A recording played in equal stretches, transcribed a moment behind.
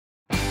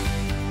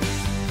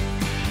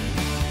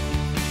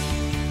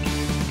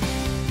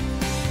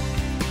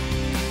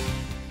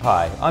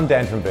Hi, I'm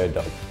Dan from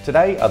BirdDog.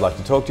 Today I'd like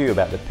to talk to you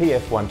about the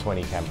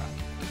PF120 camera.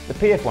 The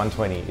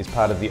PF120 is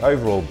part of the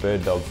overall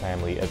BirdDog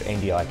family of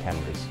NDI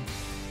cameras.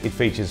 It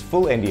features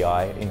full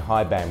NDI in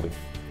high bandwidth,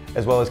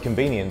 as well as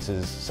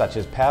conveniences such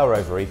as power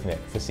over Ethernet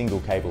for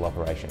single cable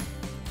operation.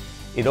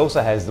 It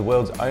also has the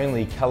world's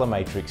only colour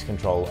matrix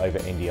control over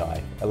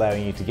NDI,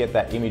 allowing you to get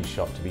that image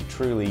shot to be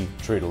truly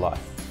true to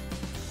life.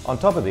 On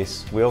top of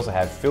this, we also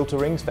have filter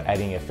rings for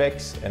adding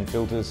effects and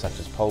filters such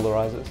as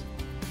polarizers.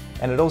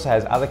 And it also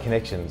has other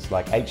connections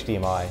like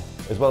HDMI,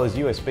 as well as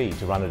USB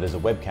to run it as a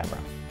web camera.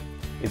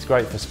 It's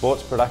great for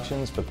sports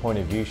productions, for point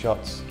of view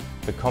shots,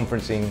 for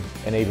conferencing,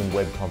 and even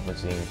web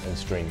conferencing and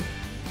streaming.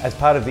 As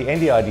part of the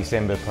NDI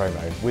December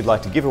promo, we'd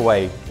like to give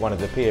away one of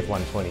the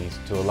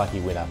PF120s to a lucky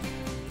winner.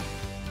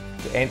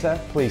 To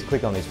enter, please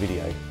click on this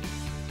video.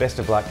 Best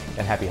of luck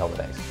and happy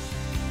holidays.